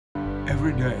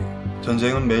every day.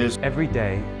 전쟁은 매일. Every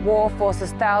day. War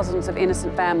forces thousands of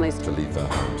innocent families to leave their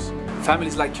homes.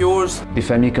 Families like yours. Des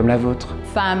familles comme la vôtre.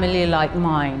 Family like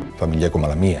mine. Familia como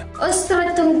la mía.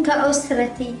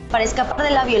 Para escapar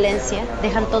de la violencia,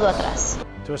 dejan todo atrás.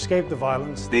 To escape the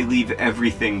violence, they leave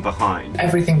everything behind.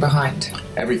 Everything behind.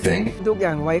 Everything.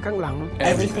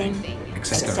 Everything.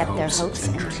 Except their hopes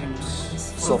and dreams.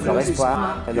 Sauf leur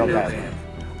espoir et leur rêve.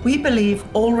 We believe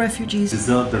all refugees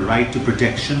deserve the right to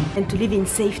protection and to live in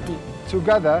safety.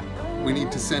 Together, we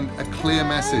need to send a clear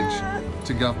message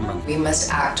to government. We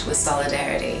must act with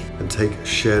solidarity and take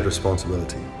shared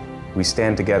responsibility. We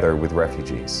stand together with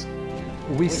refugees.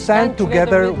 We stand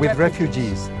together with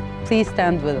refugees. Please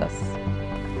stand with us.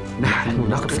 نحن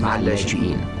نقف مع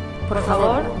اللاجئين. Por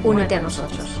favor, únete a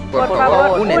nosotros. Por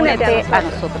favor, únete a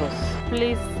nosotros.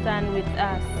 Please stand with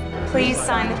us. Please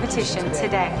sign the petition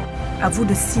today. À vous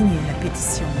de signer la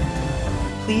pétition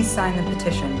maintenant. Please sign the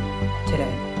petition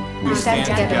today. We stand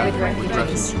together with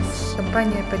refugees.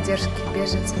 Кампания поддержки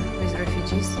беженцев из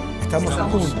refugees. Estamos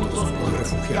juntos con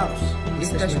refugiados. We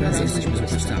stand together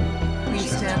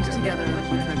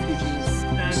with refugees.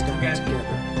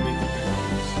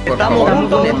 Estamos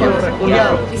juntos con los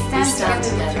refugiados. We stand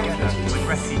together with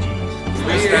refugees.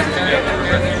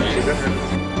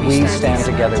 We stand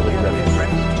together with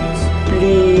refugees.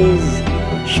 Please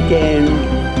stand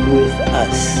with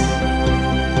us.